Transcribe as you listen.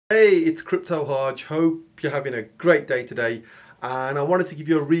Hey, it's Crypto Hodge. Hope you're having a great day today. And I wanted to give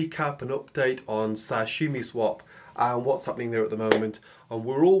you a recap and update on Sashimi Swap and what's happening there at the moment. And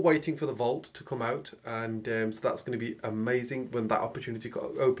we're all waiting for the vault to come out, and so that's going to be amazing when that opportunity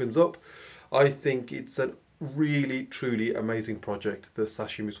opens up. I think it's a really, truly amazing project, the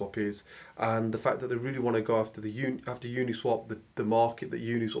Sashimi Swap is, and the fact that they really want to go after after Uniswap, the market that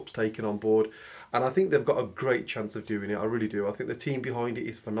Uniswap's taken on board. And I think they've got a great chance of doing it. I really do. I think the team behind it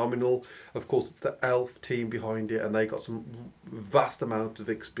is phenomenal. Of course, it's the Elf team behind it, and they got some vast amount of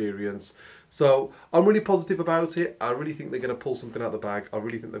experience. So I'm really positive about it. I really think they're going to pull something out of the bag. I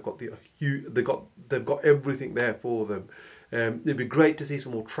really think they've got everything there for them. It'd be great to see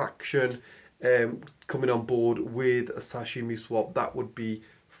some more traction coming on board with a sashimi swap. That would be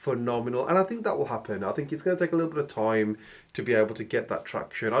phenomenal, and I think that will happen. I think it's going to take a little bit of time to be able to get that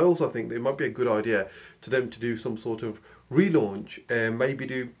traction. I also think that it might be a good idea to them to do some sort of relaunch and maybe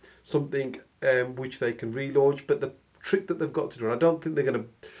do something which they can relaunch. But the trick that they've got to do, and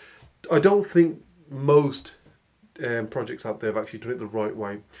I don't think most projects out there have actually done it the right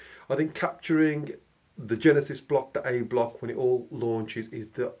way. I think capturing the Genesis block, the A block, when it all launches, is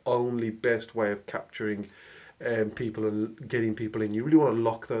the only best way of capturing people and getting people in. You really want to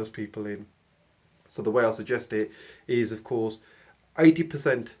lock those people in. So the way I suggest it is, of course,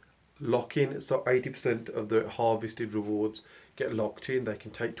 80% lock in. So 80% of the harvested rewards get locked in. They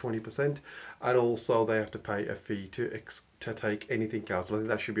can take 20%, and also they have to pay a fee to take anything else. And I think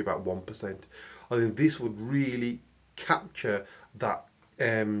that should be about 1%. I think this would really capture that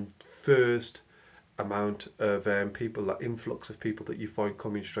first amount of people, that influx of people that you find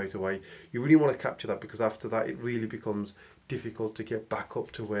coming straight away. You really want to capture that, because after that it really becomes difficult to get back up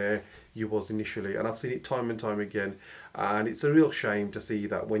to where you was initially. And I've seen it time and time again, and it's a real shame to see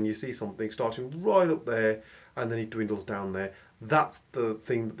that when you see something starting right up there and then it dwindles down there. That's the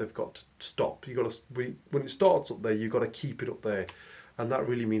thing that they've got to stop. You got to, when it starts up there, you've got to keep it up there. And that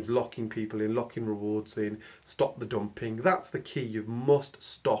really means locking people in, locking rewards in, stop the dumping. That's the key. You must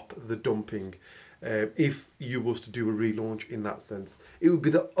stop the dumping. If you was to do a relaunch in that sense, it would be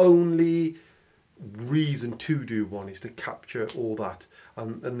the only reason to do one, is to capture all that,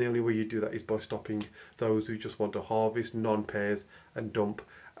 and the only way you do that is by stopping those who just want to harvest non-pairs and dump,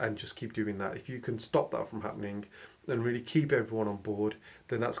 and just keep doing that. If you can stop that from happening and really keep everyone on board,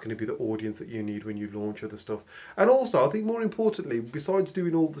 then that's going to be the audience that you need when you launch other stuff. And also, I think more importantly, besides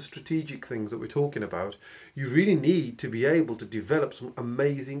doing all the strategic things that we're talking about, you really need to be able to develop some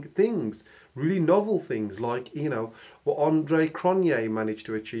amazing things, really novel things, like what Andre Cronje managed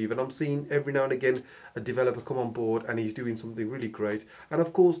to achieve. And I'm seeing every now and again a developer come on board and he's doing something really great, and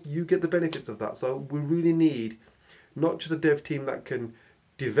of course you get the benefits of that. So we really need not just a dev team that can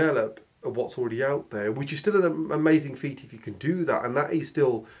develop what's already out there, which is still an amazing feat if you can do that, and that is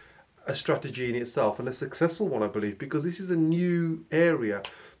still a strategy in itself, and a successful one, I believe, because this is a new area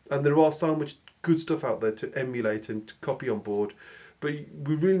and there are so much good stuff out there to emulate and to copy on board. But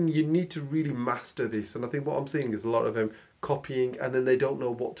you need to really master this, and I think what I'm seeing is a lot of them copying, and then they don't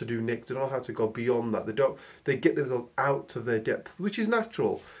know what to do next. They don't know how to go beyond that. They get themselves out of their depth, which is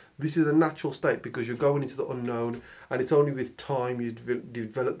natural. This is a natural state, because you're going into the unknown, and it's only with time you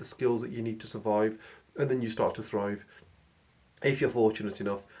develop the skills that you need to survive, and then you start to thrive, if you're fortunate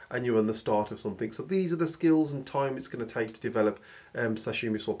enough and you're on the start of something. So these are the skills and time it's going to take to develop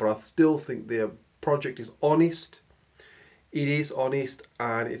Sashimi Swap. But I still think the project is honest. It is honest,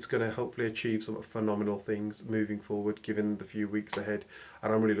 and it's going to hopefully achieve some phenomenal things moving forward, given the few weeks ahead,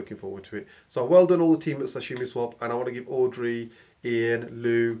 and I'm really looking forward to it. So well done all the team at Sashimi Swap, and I want to give Audrey, Ian,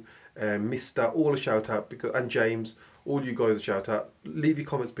 Lou, Mr. all a shout out, and James, all you guys a shout out. Leave your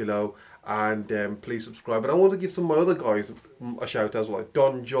comments below, and please subscribe. And I want to give some of my other guys a shout out as well, like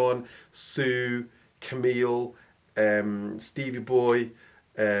Don John, Sue, Camille, Stevie Boy,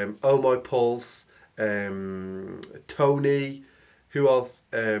 Oh My Pulse, Tony, who else?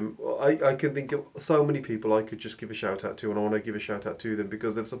 I can think of so many people I could just give a shout out to, and I want to give a shout out to them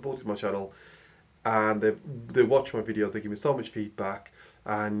because they've supported my channel, and they watch my videos. They give me so much feedback,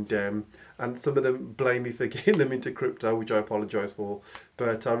 and some of them blame me for getting them into crypto, which I apologize for.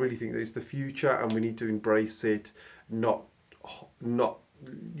 But I really think that it's the future, and we need to embrace it, not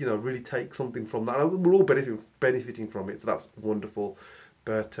really take something from that. We're all benefiting from it, so that's wonderful.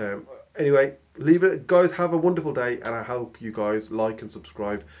 But anyway, leave it, guys. Have a wonderful day, and I hope you guys like and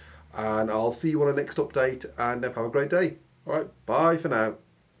subscribe, and I'll see you on the next update, and have a great day. All right, bye for now.